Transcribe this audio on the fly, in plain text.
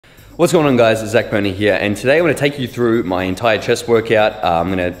What's going on, guys? It's Zac Perna here, and today I'm going to take you through my entire chest workout.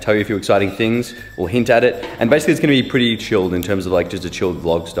 I'm going to tell you a few exciting things, or hint at it, and basically it's going to be pretty chilled in terms of like just a chilled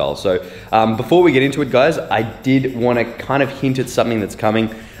vlog style. So before we get into it, guys, I did want to kind of hint at something that's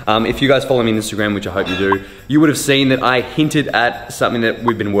coming. If you guys follow me on Instagram, which I hope you do, you would have seen that I hinted at something that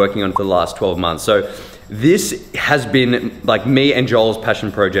we've been working on for the last 12 months. So this has been like me and Joel's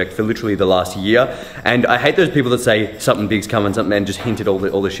passion project for literally the last year. And I hate those people that say something big's coming, something, and just hint at all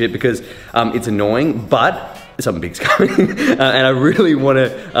the shit, because it's annoying, but something big's coming. And I really want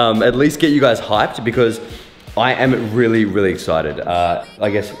to at least get you guys hyped, because I am really, really excited. I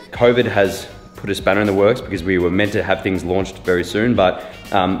guess COVID has put a spanner in the works, because we were meant to have things launched very soon, but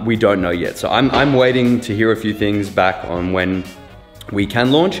we don't know yet. So I'm waiting to hear a few things back on when we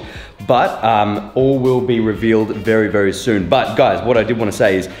can launch, but all will be revealed very, very soon. But guys, what I did want to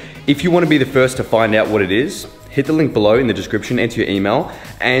say is, if you want to be the first to find out what it is, hit the link below in the description, enter your email,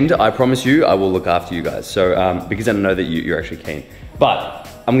 and I promise you, I will look after you guys. So because I know that you're actually keen. But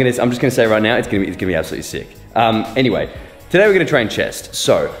I'm just gonna say right now, it's gonna be absolutely sick. Anyway, today we're gonna train chest.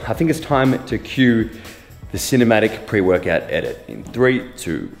 So I think it's time to cue the cinematic pre-workout edit in 3,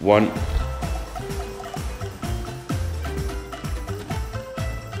 2, 1.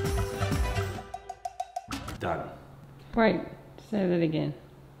 Done. Wait, say that again.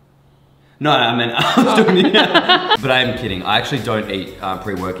 No, I mean, I was doing it. But I am kidding. I actually don't eat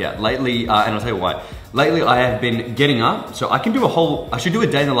pre-workout. Lately, and I'll tell you why. Lately, I have been getting up, so I can do I should do a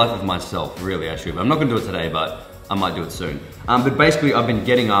day in the life of myself, really, I should. I'm not gonna do it today, but I might do it soon. But basically, I've been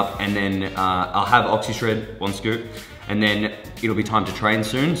getting up, and then I'll have OxyShred, 1 scoop, and then it'll be time to train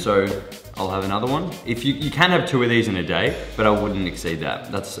soon, so I'll have another one. If you can have 2 of these in a day, but I wouldn't exceed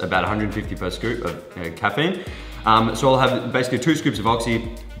that. That's about 150 per scoop of caffeine. So I'll have basically 2 scoops of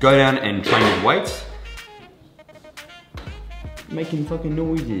Oxy, go down and train with weights. Making fucking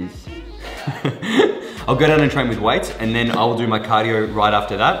noises. I'll go down and train with weights, and then I'll do my cardio right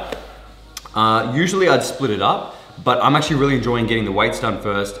after that. Usually I'd split it up, but I'm actually really enjoying getting the weights done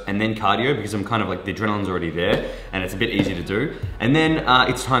first and then cardio, because I'm kind of like, the adrenaline's already there and it's a bit easy to do. And then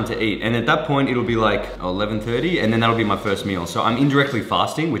it's time to eat. And at that point, it'll be like 11:30, and then that'll be my first meal. So I'm indirectly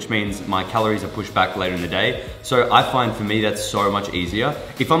fasting, which means my calories are pushed back later in the day. So I find for me, that's so much easier.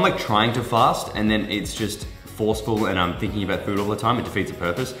 If I'm like trying to fast and then it's just forceful and I'm thinking about food all the time, it defeats the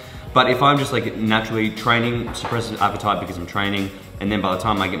purpose. But if I'm just like naturally training, suppresses appetite because I'm training, and then by the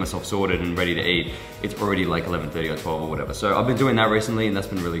time I get myself sorted and ready to eat, it's already like 11:30 or 12 or whatever. So I've been doing that recently, and that's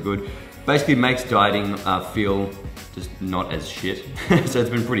been really good. Basically makes dieting feel just not as shit. So it's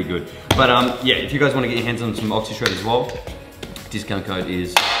been pretty good. But yeah, if you guys want to get your hands on some OxyShred as well, discount code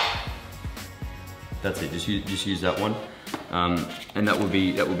is, that's it, just use that one. And that will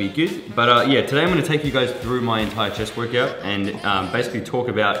be good. But yeah, today I'm going to take you guys through my entire chest workout, and basically talk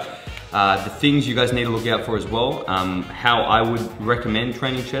about the things you guys need to look out for as well, how I would recommend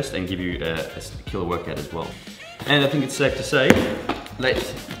training chest, and give you a killer workout as well. And I think it's safe to say,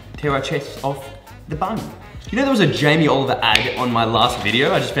 let's tear our chests off the bun. You know, there was a Jamie Oliver ad on my last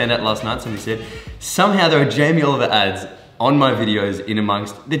video. I just found out last night, somebody said, somehow there are Jamie Oliver ads on my videos in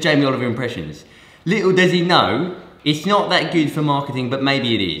amongst the Jamie Oliver impressions. Little does he know, it's not that good for marketing, but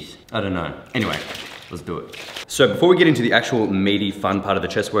maybe it is. I don't know. Anyway, let's do it. So before we get into the actual meaty fun part of the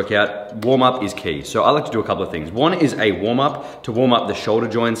chest workout, warm up is key. So I like to do a couple of things. One is a warm up to warm up the shoulder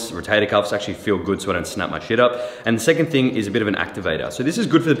joints, rotator cuffs, actually feel good so I don't snap my shit up. And the second thing is a bit of an activator. So this is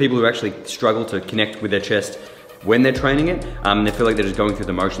good for the people who actually struggle to connect with their chest when they're training it. They feel like they're just going through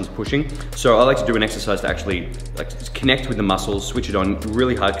the motions, pushing. So I like to do an exercise to actually like connect with the muscles, switch it on,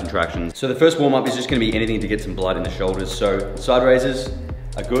 really hard contractions. So the first warm up is just gonna be anything to get some blood in the shoulders. So side raises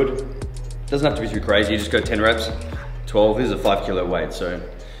are good. Doesn't have to be too crazy, you just go 10 reps, 12, this is a 5 kilo weight, so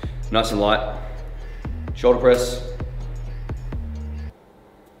nice and light. Shoulder press.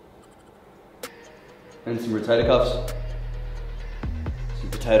 And some rotator cuffs. Some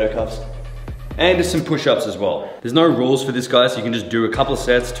potato cuffs. And just some push-ups as well. There's no rules for this, guys, so you can just do a couple of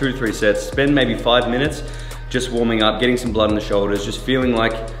sets, 2 to 3 sets, spend maybe 5 minutes just warming up, getting some blood in the shoulders, just feeling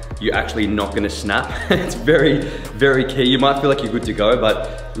like you're actually not gonna snap. It's very, very key. You might feel like you're good to go,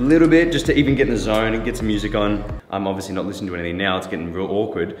 but a little bit just to even get in the zone and get some music on. I'm obviously not listening to anything now, it's getting real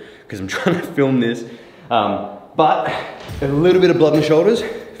awkward because I'm trying to film this. But a little bit of blood in the shoulders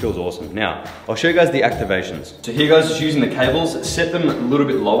feels awesome. Now, I'll show you guys the activations. So here, guys, just using the cables, set them a little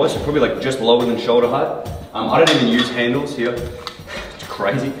bit lower, so probably like just lower than shoulder height. I don't even use handles here. It's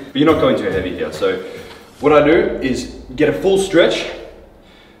crazy, but you're not going too heavy here. So what I do is get a full stretch,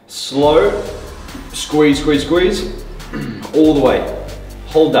 slow, squeeze, squeeze, squeeze, all the way.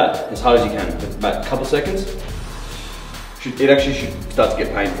 Hold that as hard as you can for about a couple seconds. It actually should start to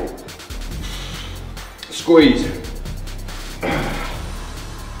get painful. squeeze.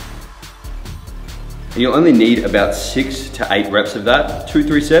 And you'll only need about 6 to 8 reps of that,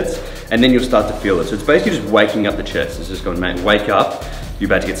 2-3 sets, and then you'll start to feel it. So it's basically just waking up the chest. It's just going, mate, wake up, you're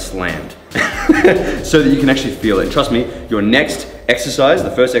about to get slammed. So that you can actually feel it. And trust me, your next exercise,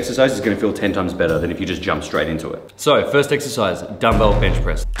 the first exercise, is gonna feel 10 times better than if you just jump straight into it. So first exercise, dumbbell bench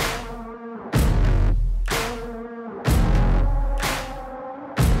press.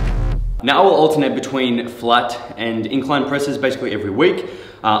 Now I'll alternate between flat and incline presses basically every week.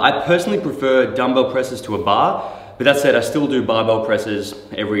 I personally prefer dumbbell presses to a bar, but that said, I still do barbell presses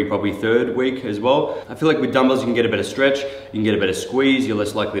every probably 3rd week as well. I feel like with dumbbells you can get a better stretch, you can get a better squeeze, you're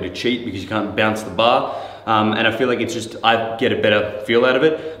less likely to cheat because you can't bounce the bar. And I feel like it's just, I get a better feel out of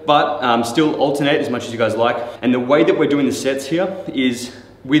it, but still alternate as much as you guys like. And the way that we're doing the sets here is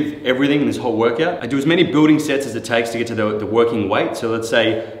with everything in this whole workout. I do as many building sets as it takes to get to the working weight. So let's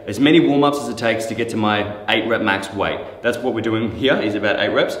say as many warm-ups as it takes to get to my 8 rep max weight. That's what we're doing here, is about 8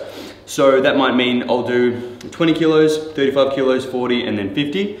 reps. So that might mean I'll do 20 kilos, 35 kilos, 40, and then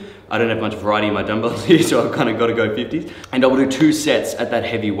 50. I don't have much variety in my dumbbells here, so I've kind of got to go 50s. And I will do 2 sets at that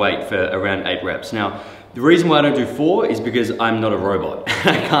heavy weight for around 8 reps. Now, the reason why I don't do 4 is because I'm not a robot.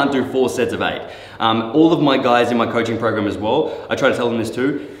 I can't do 4 sets of 8. All of my guys in my coaching program as well, I try to tell them this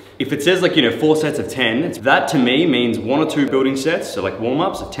too. If it says like, 4 sets of 10, that to me means 1 or 2 building sets, so like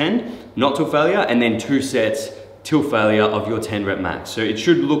warm-ups of 10, not till failure, and then 2 sets till failure of your 10 rep max. So it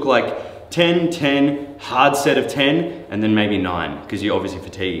should look like 10, 10, hard set of 10, and then maybe 9, because you're obviously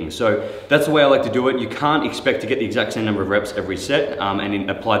fatiguing. So that's the way I like to do it. You can't expect to get the exact same number of reps every set and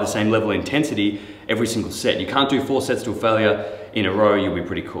apply the same level of intensity every single set. You can't do 4 sets till failure in a row, you'll be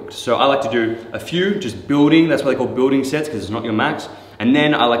pretty cooked. So I like to do a few, just building, that's what they call building sets, because it's not your max. And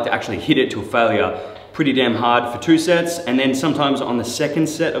then I like to actually hit it till failure pretty damn hard for 2 sets. And then sometimes on the second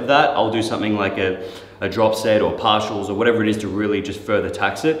set of that, I'll do something like a drop set or partials or whatever it is to really just further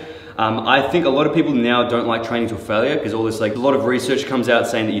tax it. I think a lot of people now don't like training till failure because all this a lot of research comes out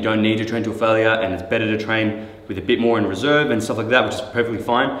saying that you don't need to train till failure and it's better to train with a bit more in reserve and stuff like that, which is perfectly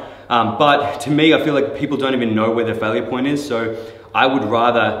fine. But to me, I feel like people don't even know where their failure point is. So I would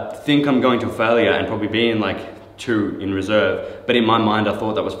rather think I'm going to failure and probably be in like 2 in reserve. But in my mind, I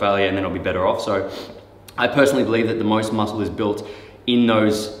thought that was failure and then I'll be better off. So I personally believe that the most muscle is built in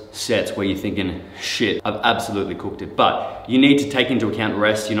those sets where you're thinking, shit, I've absolutely cooked it. But you need to take into account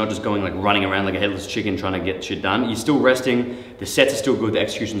rest. You're not just going like running around like a headless chicken trying to get shit done. You're still resting, the sets are still good, the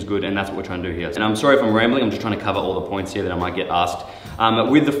execution's good, and that's what we're trying to do here. And I'm sorry if I'm rambling, I'm just trying to cover all the points here that I might get asked.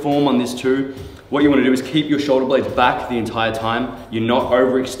 With the form on this too, what you want to do is keep your shoulder blades back the entire time. You're not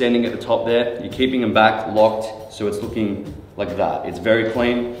overextending at the top there. You're keeping them back, locked, so it's looking like that. It's very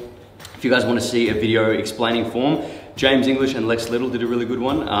clean. If you guys want to see a video explaining form, James English and Lex Little did a really good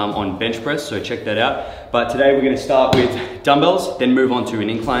one on bench press, so check that out. But today we're going to start with dumbbells, then move on to an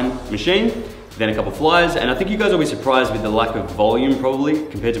incline machine, then a couple flyers, and I think you guys will be surprised with the lack of volume probably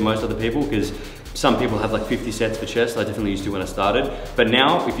compared to most other people, because some people have like 50 sets for chest. I definitely used to when I started, but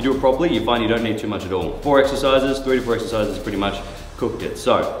now if you do it properly, you find you don't need too much at all. 4 exercises, 3 to 4 exercises, pretty much cooked it.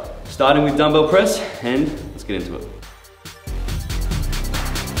 So starting with dumbbell press, and let's get into it.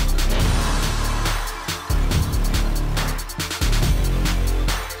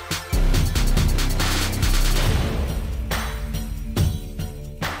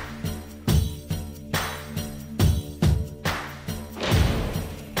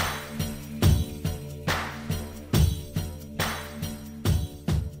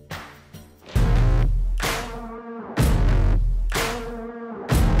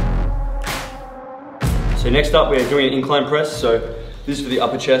 So next up, we're doing an incline press. So this is for the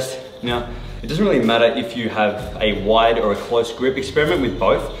upper chest. Now, it doesn't really matter if you have a wide or a close grip. Experiment with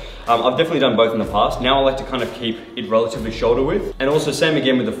both. I've definitely done both in the past. Now I like to kind of keep it relatively shoulder width. And also same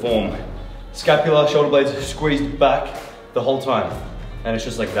again with the form. Scapula, shoulder blades squeezed back the whole time. And it's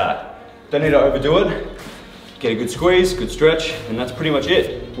just like that. Don't need to overdo it. Get a good squeeze, good stretch, and that's pretty much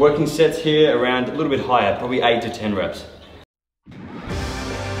it. Working sets here around a little bit higher, probably 8 to 10 reps.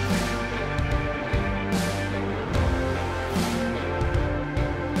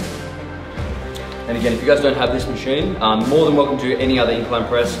 And again, if you guys don't have this machine, more than welcome to any other incline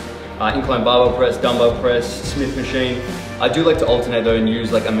press, incline barbell press, dumbbell press, Smith machine. I do like to alternate though and use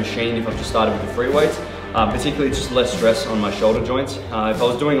like a machine if I've just started with the free weights. Particularly it's just less stress on my shoulder joints. If I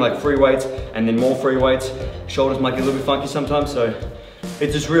was doing like free weights and then more free weights, shoulders might get a little bit funky sometimes. So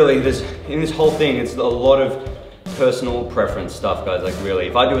it's just really, in this whole thing, it's a lot of personal preference stuff, guys. Like really,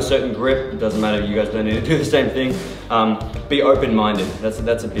 if I do a certain grip, it doesn't matter, you guys don't need to do the same thing. Be open-minded,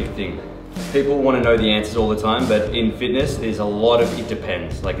 that's a big thing. People want to know the answers all the time, but in fitness, there's a lot of it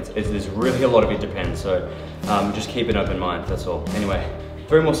depends. Like there's really a lot of it depends. So just keep an open mind, that's all. Anyway,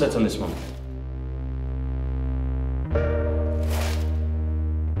 3 more sets on this one.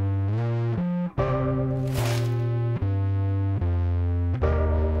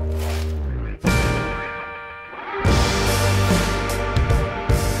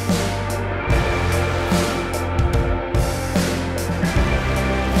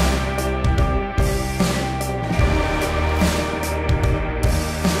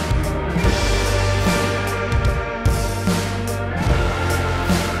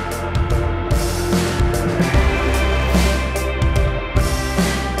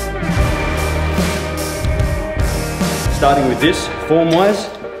 Starting with this, form-wise,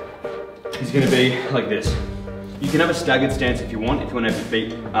 is going to be like this. You can have a staggered stance if you want to have your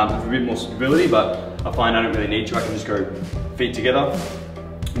feet for a bit more stability, but I find I don't really need to. I can just go feet together.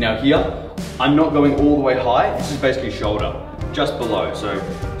 Now here, I'm not going all the way high. This is basically shoulder, just below. So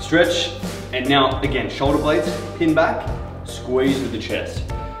stretch, and now again, shoulder blades, pin back, squeeze with the chest.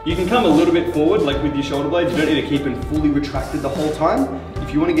 You can come a little bit forward, like with your shoulder blades. You don't need to keep them fully retracted the whole time.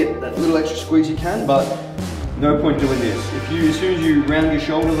 If you want to get that little extra squeeze, you can, but no point doing this. As soon as you round your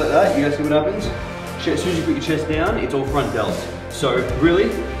shoulder like that, you guys see what happens? As soon as you put your chest down, it's all front delts. So really,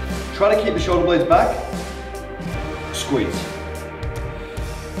 try to keep the shoulder blades back, squeeze.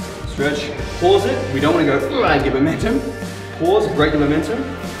 Stretch, pause it. We don't want to go, and get momentum. Pause, break the momentum.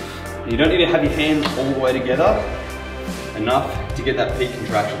 You don't need to have your hands all the way together, enough to get that peak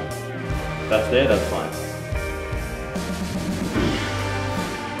contraction. That's there, that's fine.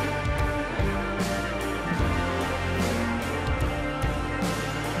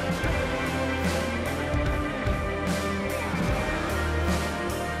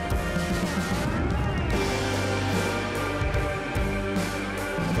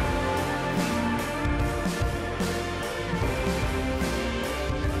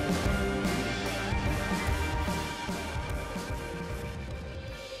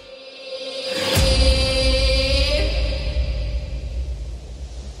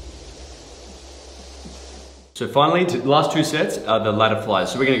 So finally, the last 2 sets are the ladder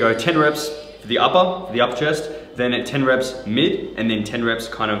flies. So we're gonna go 10 reps for the upper chest, then at 10 reps mid, and then 10 reps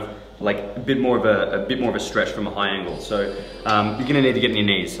kind of like a bit more of a stretch from a high angle. So you're gonna need to get in your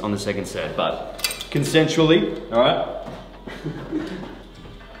knees on the second set, but consensually, all right?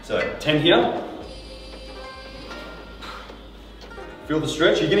 So 10 here. Feel the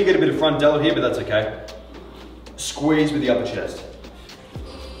stretch. You're gonna get a bit of front delt here, but that's okay. Squeeze with the upper chest.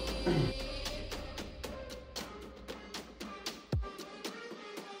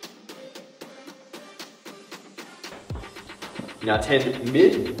 Now 10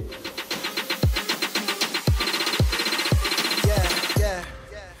 mid. Yeah.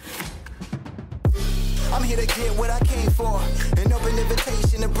 I'm here to get what I came for. An open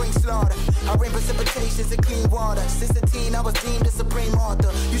invitation to bring slaughter. I rain precipitations in clean water. Since the teen, I was deemed a supreme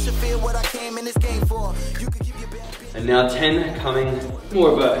author. You should feel what I came in this game for. You could keep your bad. And now 10 coming, more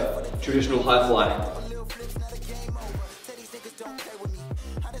of a traditional high fly.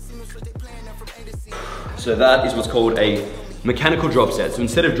 So that is what's called a mechanical drop set. So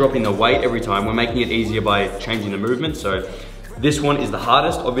instead of dropping the weight every time, we're making it easier by changing the movement. So this one is the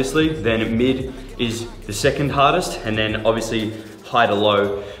hardest, obviously, then mid is the second hardest, and then obviously high to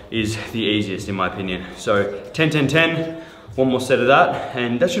low is the easiest in my opinion. So 10, 10, 10, one more set of that,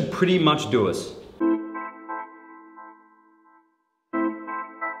 and that should pretty much do us.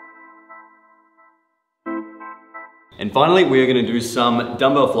 And finally, we are gonna do some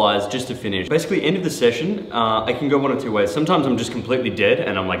dumbbell flies just to finish. Basically, end of the session, I can go one of 2 ways. Sometimes I'm just completely dead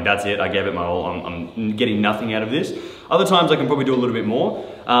and I'm like, that's it, I gave it my all, I'm getting nothing out of this. Other times I can probably do a little bit more.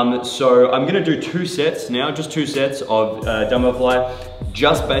 So I'm gonna do 2 sets now, just 2 sets of dumbbell fly,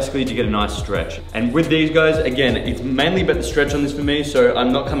 just basically to get a nice stretch. And with these guys, again, it's mainly about the stretch on this for me, so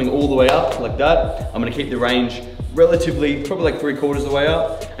I'm not coming all the way up like that. I'm gonna keep the range relatively, probably like 3/4 of the way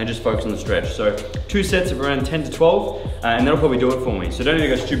up, and just focus on the stretch. So 2 sets of around 10 to 12, and that'll probably do it for me. So don't need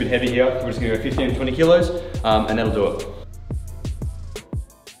to go stupid heavy here. We're just gonna go 15 to 20 kilos, and that'll do it.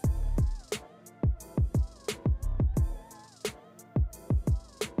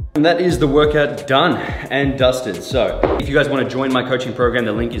 And that is the workout done and dusted. So if you guys want to join my coaching program,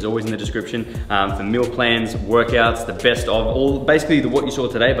 the link is always in the description for meal plans, workouts, the best of all, basically what you saw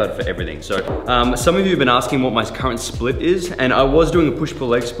today, but for everything. So some of you have been asking what my current split is, and I was doing a push-pull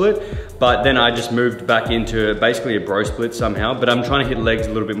leg split, but then I just moved back into basically a bro split somehow, but I'm trying to hit legs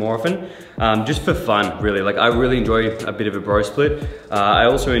a little bit more often, just for fun, really. Like I really enjoy a bit of a bro split. I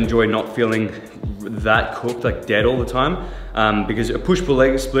also enjoy not feeling that cooked, like dead all the time. Because a push-pull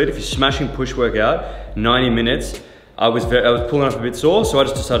leg split, if you're smashing push workout, 90 minutes, I was pulling up a bit sore, so I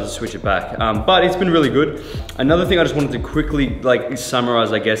just decided to switch it back. But it's been really good. Another thing I just wanted to quickly like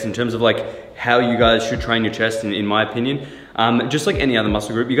summarize, I guess, in terms of like how you guys should train your chest, in my opinion. Just like any other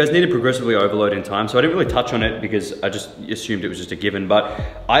muscle group, you guys need to progressively overload in time. So I didn't really touch on it because I just assumed it was just a given, but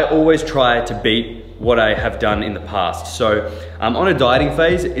I always try to beat what I have done in the past. So on a dieting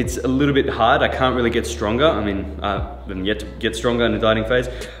phase, it's a little bit hard. I can't really get stronger. I mean, I'm yet to get stronger in the dieting phase,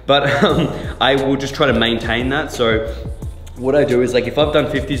 but I will just try to maintain that. So what I do is, like, if I've done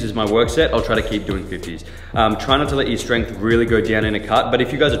 50s as my work set, I'll try to keep doing 50s. Try not to let your strength really go down in a cut, but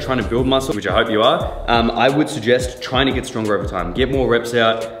if you guys are trying to build muscle, which I hope you are, I would suggest trying to get stronger over time. Get more reps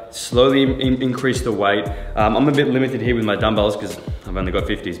out, slowly increase the weight. I'm a bit limited here with my dumbbells because I've only got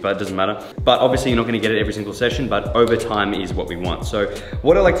 50s, but it doesn't matter. But obviously you're not gonna get it every single session, but over time is what we want. So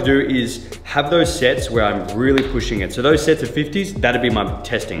what I like to do is have those sets where I'm really pushing it. So those sets of 50s, that'd be my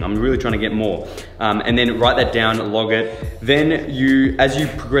testing. I'm really trying to get more. And then write that down, log it. Then as you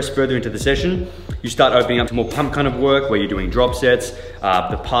progress further into the session, you start opening up to more pump kind of work where you're doing drop sets,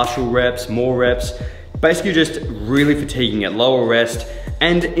 the partial reps, more reps, basically just really fatiguing it, lower rest.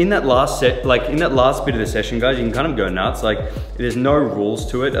 And in that last set, like in that last bit of the session, guys, you can kind of go nuts. Like there's no rules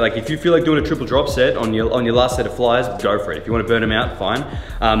to it. Like if you feel like doing a triple drop set on your last set of flyers, go for it. If you want to burn them out, fine.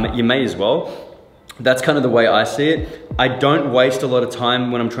 You may as well. That's kind of the way I see it. I don't waste a lot of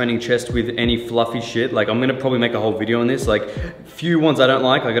time when I'm training chest with any fluffy shit. Like I'm gonna probably make a whole video on this. Like few ones I don't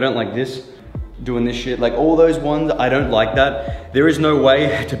like I don't like this, doing this shit. Like all those ones, I don't like that. There is no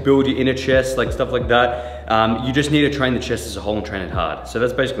way to build your inner chest, like stuff like that. You just need to train the chest as a whole and train it hard. So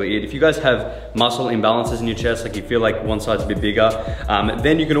that's basically it. If you guys have muscle imbalances in your chest, like you feel like one side's a bit bigger,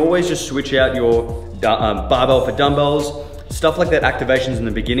 then you can always just switch out your barbell for dumbbells. Stuff like that, activations in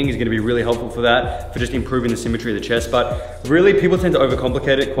the beginning is gonna be really helpful for that, for just improving the symmetry of the chest. But really, people tend to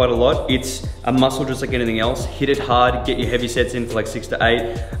overcomplicate it quite a lot. It's a muscle just like anything else. Hit it hard, get your heavy sets in for like 6 to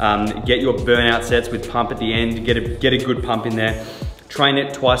 8, get your burnout sets with pump at the end, get a good pump in there. Train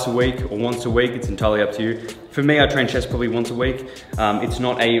it twice a week or once a week, it's entirely up to you. For me, I train chest probably once a week. It's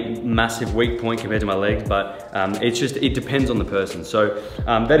not a massive weak point compared to my legs, but it depends on the person. So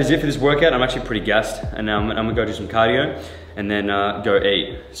that is it for this workout. I'm actually pretty gassed, and I'm gonna go do some cardio and then go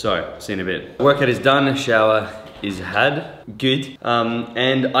eat. So, see you in a bit. Workout is done, shower is had, good.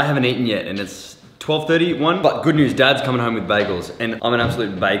 And I haven't eaten yet, and it's 12:31, but good news, Dad's coming home with bagels, and I'm an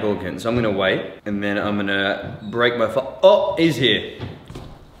absolute bagel-kin, so I'm gonna wait, and then I'm gonna break my oh, he's here.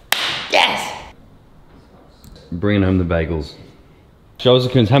 Yes! Bringing home the bagels. Show us the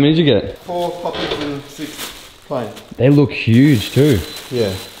coons, how many did you get? 4 poppers and 6 plain. They look huge too.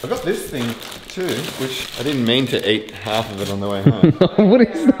 Yeah. I got this thing too, which I didn't mean to eat half of it on the way home. What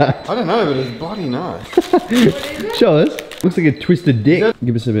is that? I don't know, but it's bloody nice. Show us. Looks like a twisted dick.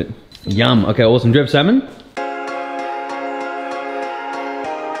 Give us a bit. Yum. Okay, awesome. Do you have salmon?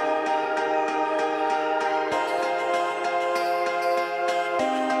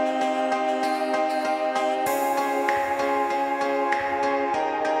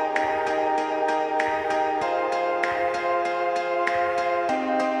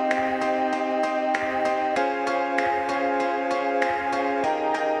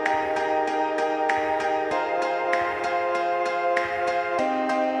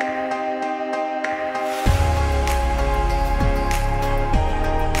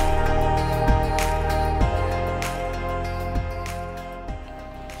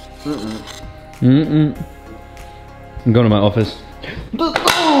 I'm going to my office. What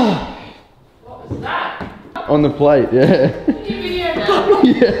was that? On the plate, yeah. Did you video that?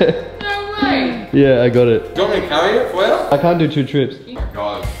 Yeah. No way. Yeah, I got it. Do you want me to carry it for you? I can't do 2 trips. Oh my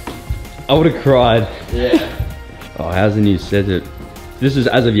God. I would have cried. Yeah. Oh, how's the new setup? This is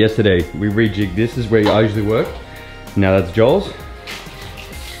as of yesterday. We rejigged this. This is where I usually work. Now that's Joel's.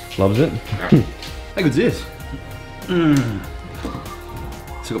 Loves it. How good's this?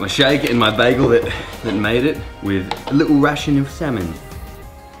 So I got my shake and my bagel that made it with a little ration of salmon.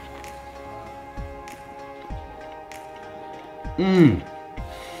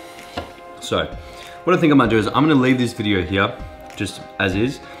 So, what I think I might do is I'm gonna leave this video here, just as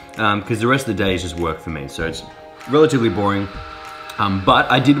is, because the rest of the day is just work for me. So it's relatively boring. But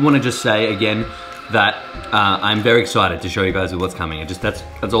I did want to just say again that I'm very excited to show you guys what's coming. That's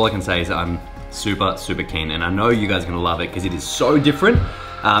all I can say is that I'm super, super keen, and I know you guys are gonna love it because it is so different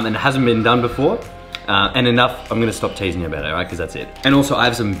and it hasn't been done before. And enough, I'm gonna stop teasing you about it, right? Because that's it. And also I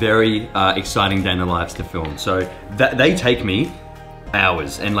have some very exciting day in the lives to film. So they take me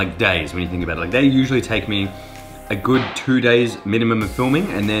hours and like days when you think about it. Like they usually take me a good 2 days minimum of filming,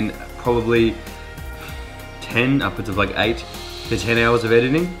 and then probably 10, upwards of like 8 to 10 hours of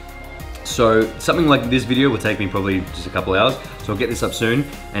editing. So something like this video will take me probably just a couple hours. So I'll get this up soon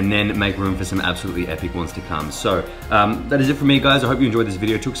and then make room for some absolutely epic ones to come. So that is it for me, guys. I hope you enjoyed this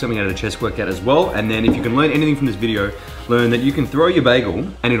video. Took something out of the chest workout as well. And then if you can learn anything from this video, learn that you can throw your bagel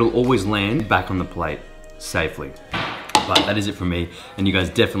and it'll always land back on the plate safely. But that is it from me. And you guys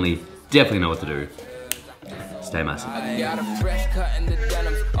definitely know what to do. Stay massive. I got a fresh cut in the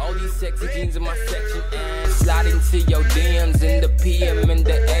denims, all these sexy jeans in my section, and slide into your DMs in the PM and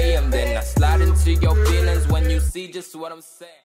the AM, then I slide into your feelings when you see just what I'm saying.